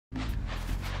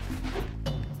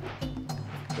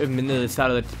We haven't been to this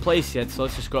side of the place yet, so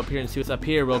let's just go up here and see what's up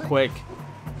here real quick.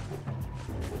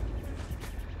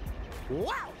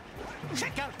 Wow!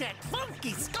 Check out that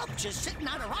funky sculpture sitting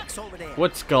on the rocks over there.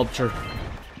 What sculpture?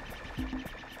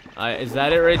 Is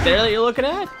that it right there that you're looking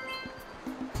at?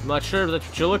 I'm not sure if that's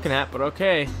what you're looking at, but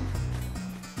okay.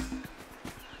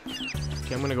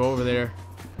 Okay, I'm gonna go over there.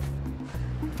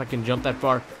 If I can jump that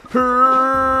far.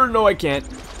 No, I can't.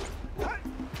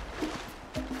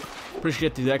 Pretty sure you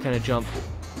have to do that kind of jump.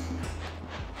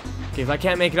 Okay, if I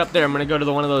can't make it up there, I'm gonna go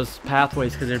to one of those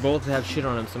pathways because they both have shit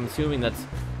on them. So I'm assuming that's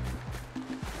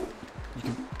you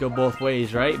can go both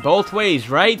ways, right? Both ways,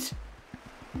 right?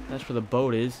 That's where the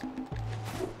boat is.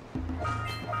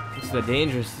 This is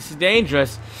dangerous. This is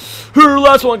dangerous.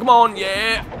 Last one, come on,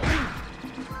 yeah.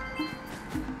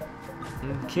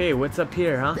 Okay, what's up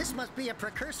here, huh? This must be a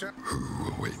precursor.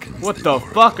 Who awakens What the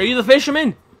fuck? Are you the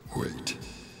fisherman? Wait,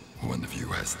 one of you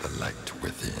has the light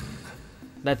within.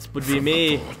 That would be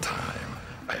me. From all time,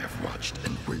 I have watched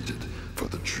and waited for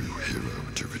the true hero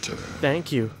to return.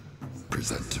 Thank you.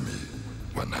 Present to me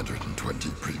 120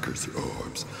 precursor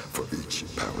orbs for each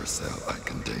power cell I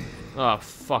contain. Oh,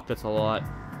 fuck, that's a lot.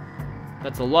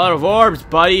 That's a lot of orbs,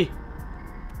 buddy.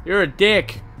 You're a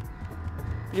dick.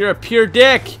 You're a pure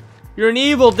dick. You're an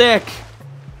evil dick.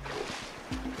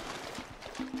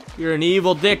 You're an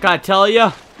evil dick, I tell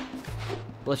ya.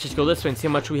 Let's just go this way and see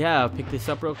how much we have. Pick this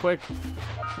up real quick.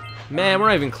 Man, we're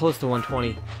not even close to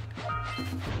 120.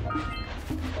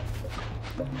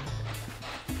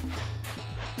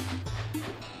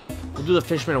 We'll do the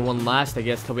fisherman one last, I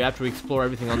guess, till after we explore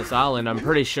everything on this island. I'm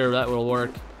pretty sure that will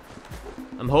work.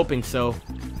 I'm hoping so.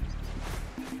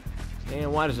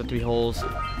 Man, why does it have to be holes?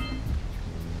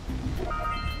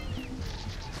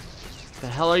 The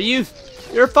hell are you?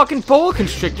 You're a fucking boa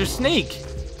constrictor snake.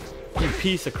 You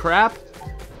piece of crap.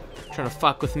 Trying to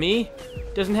fuck with me?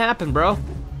 Doesn't happen, bro.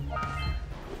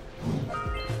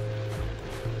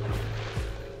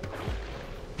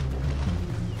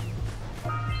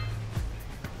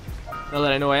 Now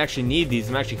that I know I actually need these,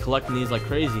 I'm actually collecting these like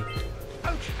crazy.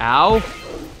 Ow!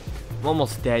 I'm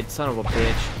almost dead, son of a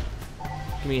bitch.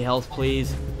 Give me health,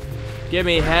 please. Give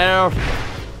me health!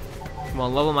 Come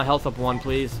on, level my health up one,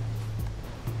 please.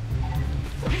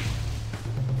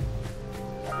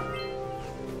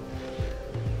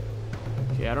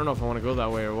 Okay, I don't know if I want to go that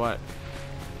way or what.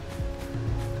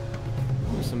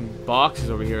 There's some boxes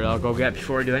over here I'll go get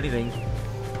before I do anything.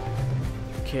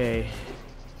 Okay.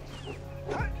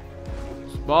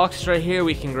 Box right here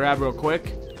we can grab real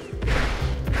quick.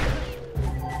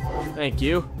 Thank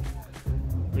you.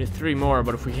 We need 3 more,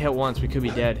 but if we hit once, we could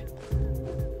be dead.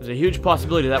 There's a huge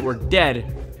possibility that we're dead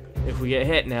if we get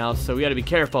hit now, so we gotta be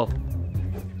careful.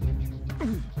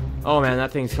 Oh man,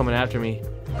 that thing's coming after me.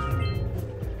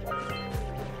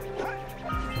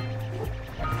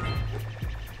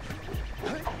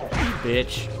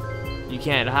 Bitch. You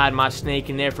can't hide my snake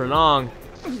in there for long.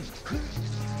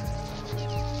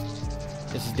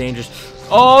 This is dangerous.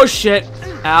 Oh shit!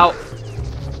 Ow.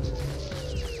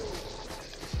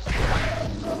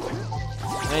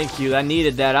 Thank you, I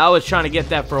needed that. I was trying to get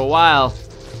that for a while.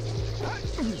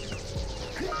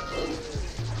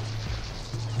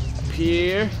 Up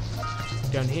here.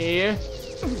 Down here.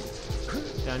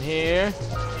 Down here.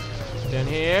 Down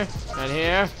here. Down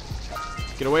here.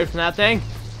 Get away from that thing.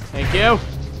 Thank you.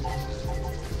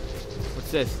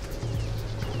 What's this?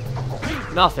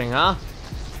 Nothing, huh?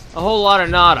 A whole lot of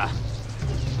nada.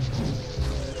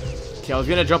 Okay, I was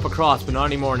gonna jump across, but not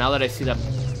anymore now that I see that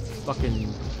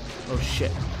fucking... Oh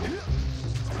shit.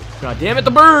 God damn it,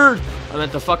 the bird! I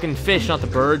meant the fucking fish, not the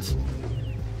birds.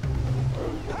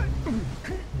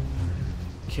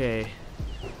 Okay.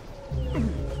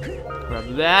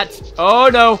 Grab that. Oh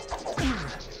no!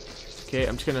 Okay,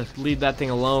 I'm just gonna leave that thing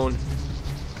alone.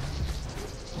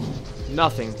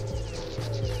 Nothing.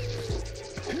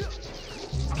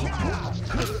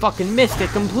 I fucking missed it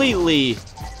completely.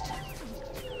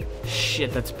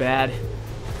 Shit, that's bad.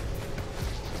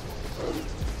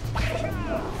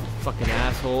 Fucking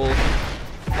asshole.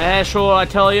 Asshole, I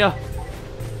tell ya.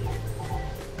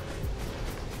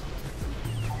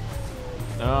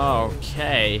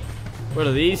 Okay. What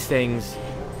are these things?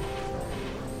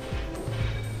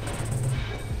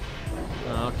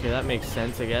 Okay, that makes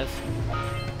sense, I guess.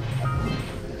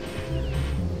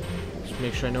 Just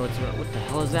make sure I know what's around. What the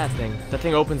hell is that thing? That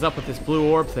thing opens up with this blue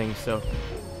orb thing, so...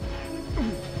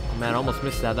 Oh man, I almost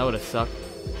missed that. That would have sucked.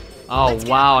 Oh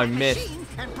wow, I missed.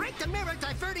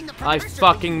 I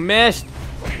fucking missed!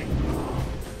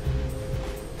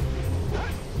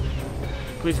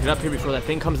 Please get up here before that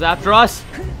thing comes after us.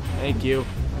 Thank you.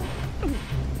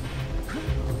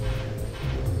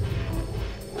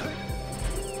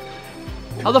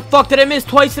 How the fuck did I miss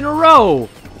twice in a row?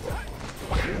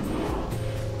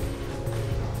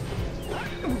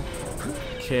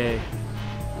 Okay.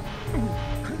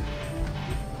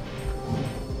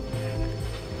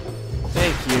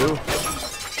 Thank you.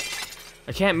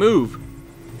 I can't move.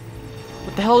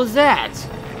 What the hell is that?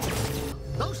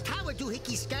 Those tower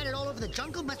doohickeys scattered all over the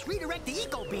jungle must redirect the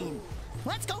eco beam.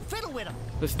 Let's go fiddle with them.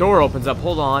 This door opens up.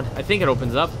 Hold on. I think it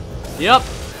opens up. Yep.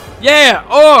 Yeah!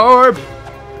 Orb!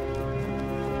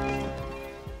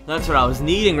 That's what I was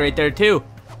needing right there, too.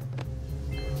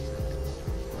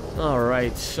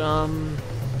 Alright, I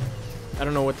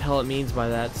don't know what the hell it means by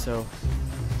that, so...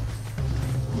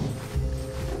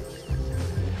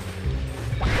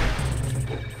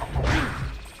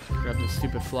 Grab this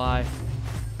stupid fly.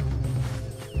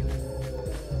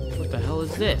 What the hell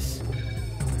is this?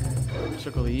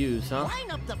 Circle to use, huh?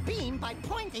 Line up the beam by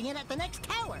pointing it at the next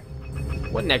tower.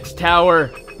 What next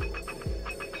tower?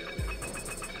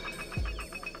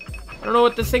 I don't know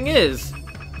what this thing is.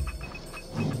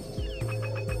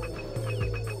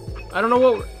 I don't know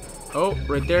what... Oh,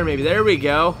 right there, maybe. There we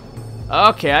go.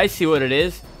 Okay, I see what it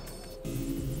is.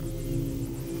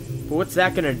 But what's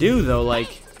that gonna do, though? Like...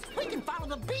 Hey, we can follow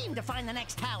the beam to find the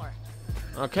next tower.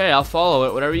 Okay, I'll follow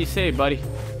it. Whatever you say, buddy.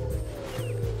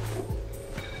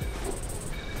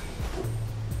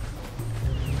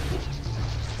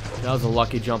 That was a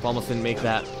lucky jump. Almost didn't make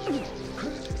that.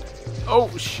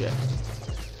 Oh, shit.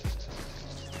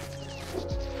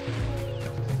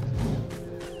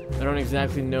 I don't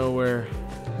exactly know where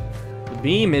the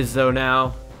beam is, though,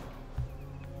 now.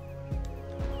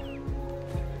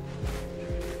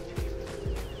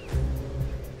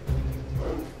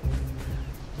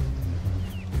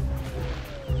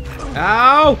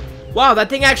 Ow! Wow, that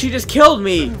thing actually just killed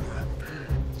me!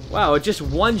 Wow, it just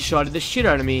one-shotted the shit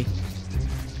out of me.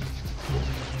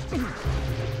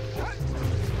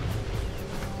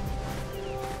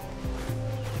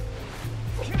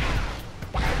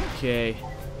 Okay.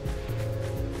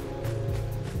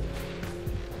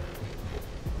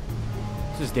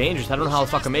 This is dangerous. I don't know how the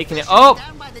fuck I'm making it. Oh!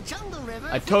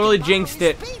 I totally jinxed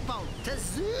it.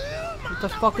 What the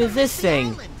fuck is this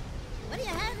thing? What do you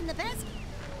have in the basket?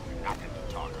 Nothing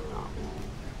to talk about.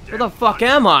 Where the fuck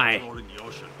am I? In the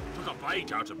ocean. Took a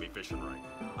bite out of me fishing right.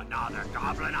 Another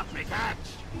gobbling up me catch.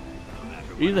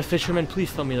 Are you the fisherman?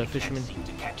 Please tell me the fisherman. Seem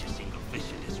to catch a single fish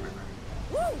in this river.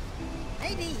 Woo!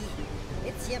 Maybe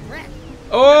it's your breath.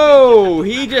 Oh,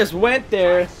 he just went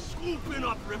there. Scooping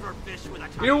up river fish with a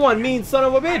tiny You're one net. mean son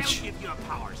of a I'll bitch. give you a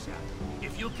power set.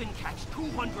 If you can catch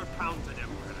 200 pounds of them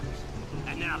critters,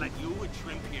 and then I'll let you and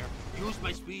Shrimp here use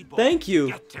my speedboat. Thank you.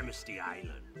 Get to Misty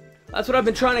Island. That's what I've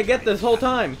been trying to get this whole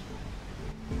time.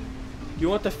 You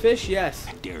want the fish? Yes.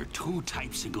 There are two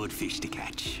types of good fish to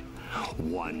catch.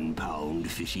 1 pound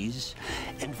fishies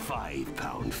and 5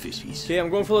 pound fishies. Okay, I'm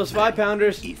going for those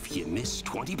 5-pounders. If you miss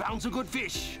 20 pounds of good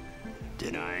fish,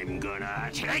 then I'm gonna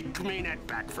take me net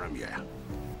back from you.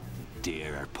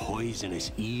 There are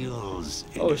poisonous eels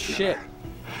in Oh the shit. river.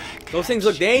 Those things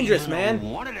look dangerous, Catch man.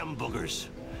 one of them boogers,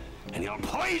 and you'll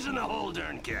poison the whole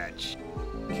darn catch.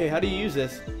 Okay, how do you use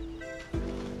this?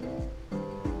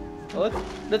 Oh,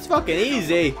 that's fucking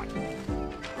easy.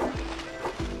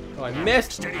 Oh, I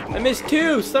missed. I missed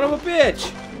 2, son of a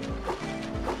bitch.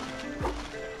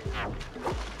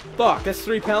 Fuck, that's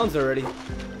 3 pounds already.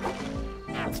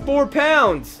 That's 4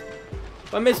 pounds.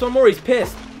 If I miss one more, he's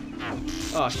pissed.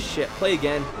 Oh shit, play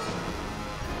again.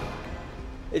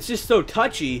 It's just so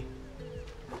touchy.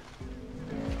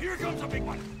 Here comes a big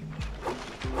one.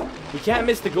 We can't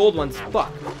miss the gold ones.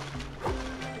 Fuck.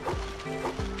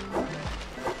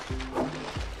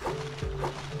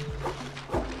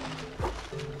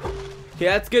 Okay,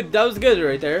 that's good. That was good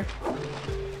right there.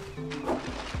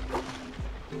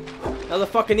 Now the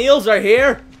fucking eels are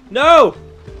here. No!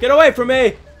 Get away from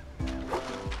me!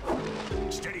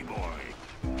 Steady boy.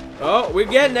 Oh, we're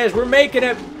getting this. We're making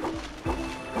it.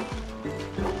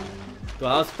 Well,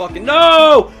 that was fucking...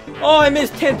 No! Oh, I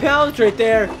missed 10 pounds right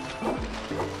there.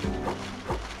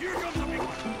 Here comes a big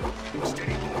one.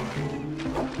 Steady boy.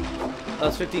 That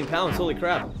was 15 pounds. Holy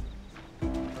crap.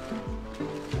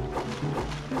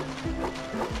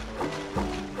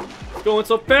 It's going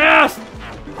so fast!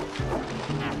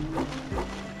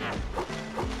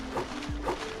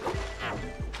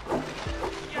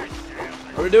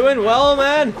 We're doing well,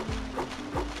 man.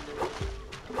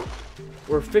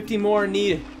 We're 50 more in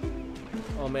need.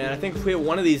 Oh man, I think if we hit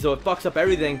one of these though, it fucks up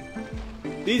everything.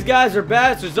 These guys are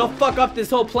bastards. They'll fuck up this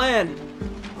whole plan.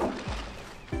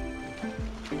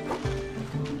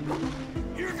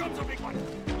 Here comes a big one.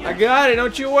 I got it.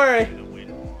 Don't you worry.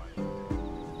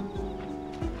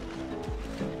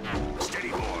 Steady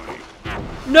boy.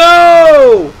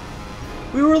 No!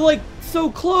 We were like so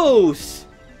close.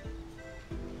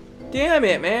 Damn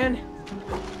it, man.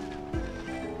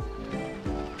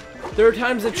 Third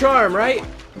time's the charm, right?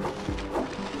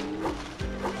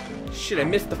 Shit, I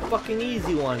missed the fucking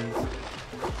easy ones.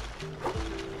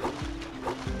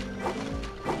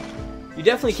 You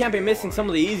definitely can't be missing some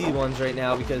of the easy ones right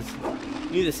now because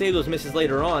you need to save those misses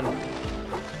later on.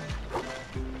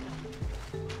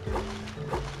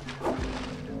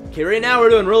 Okay, right now we're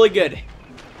doing really good.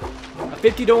 A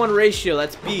 50-to-1 ratio,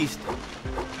 that's beast.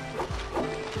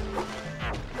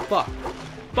 Fuck.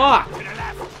 Fuck!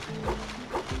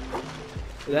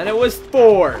 Then it was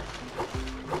 4.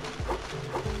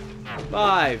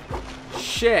 5.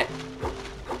 Shit.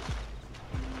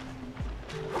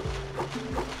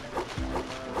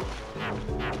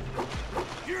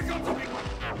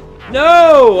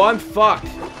 No! I'm fucked.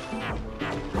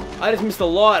 I just missed a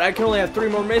lot. I can only have 3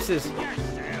 more misses.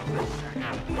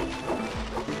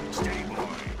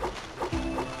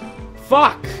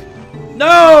 Fuck!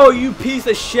 No, you piece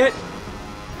of shit!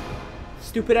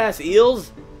 Stupid ass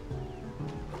eels.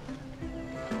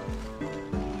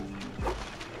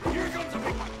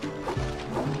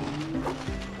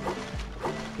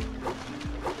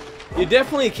 You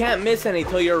definitely can't miss any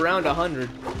till you're around 100.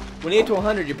 When you get to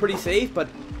 100, you're pretty safe, but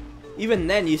even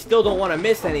then, you still don't want to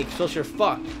miss any, because you're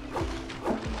fucked.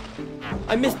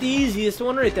 I missed the easiest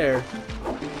one right there.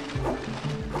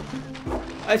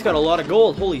 I just got a lot of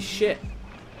gold. Holy shit.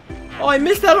 Oh, I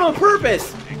missed that on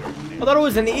purpose. I thought it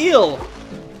was an eel.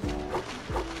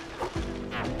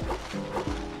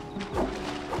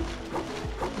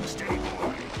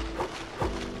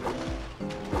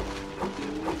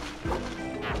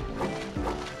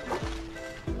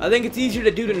 I think it's easier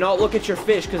to do to not look at your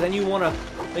fish, because then you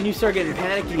start getting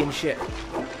panicky and shit.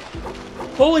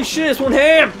 Holy shit, this one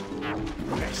ham!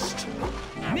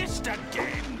 Missed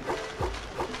again.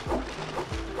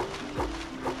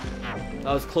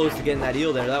 I was close to getting that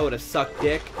eel there. That would have sucked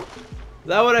dick.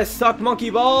 That would have sucked monkey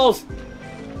balls!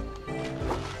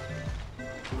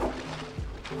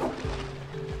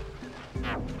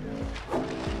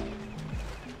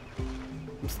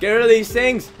 I'm scared of these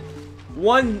things.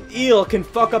 One eel can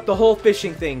fuck up the whole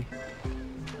fishing thing.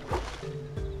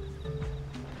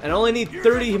 And I only need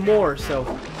 30 more, so.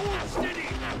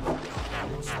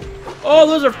 Oh,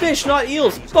 those are fish, not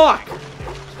eels. Fuck!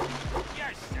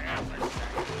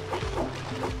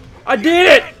 I did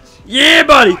it! Yeah,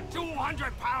 buddy!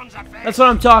 That's what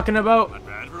I'm talking about.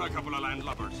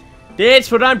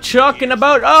 That's what I'm talking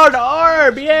about. Oh, the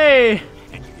orb! Yay!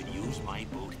 And you can use my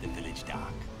boat at the village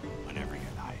dock whenever you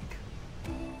like.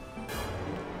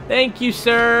 Thank you,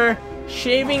 sir.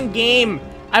 Shaving game.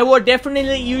 I will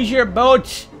definitely use your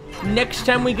boat next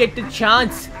time we get the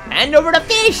chance. Hand over the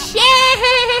fish! Yay!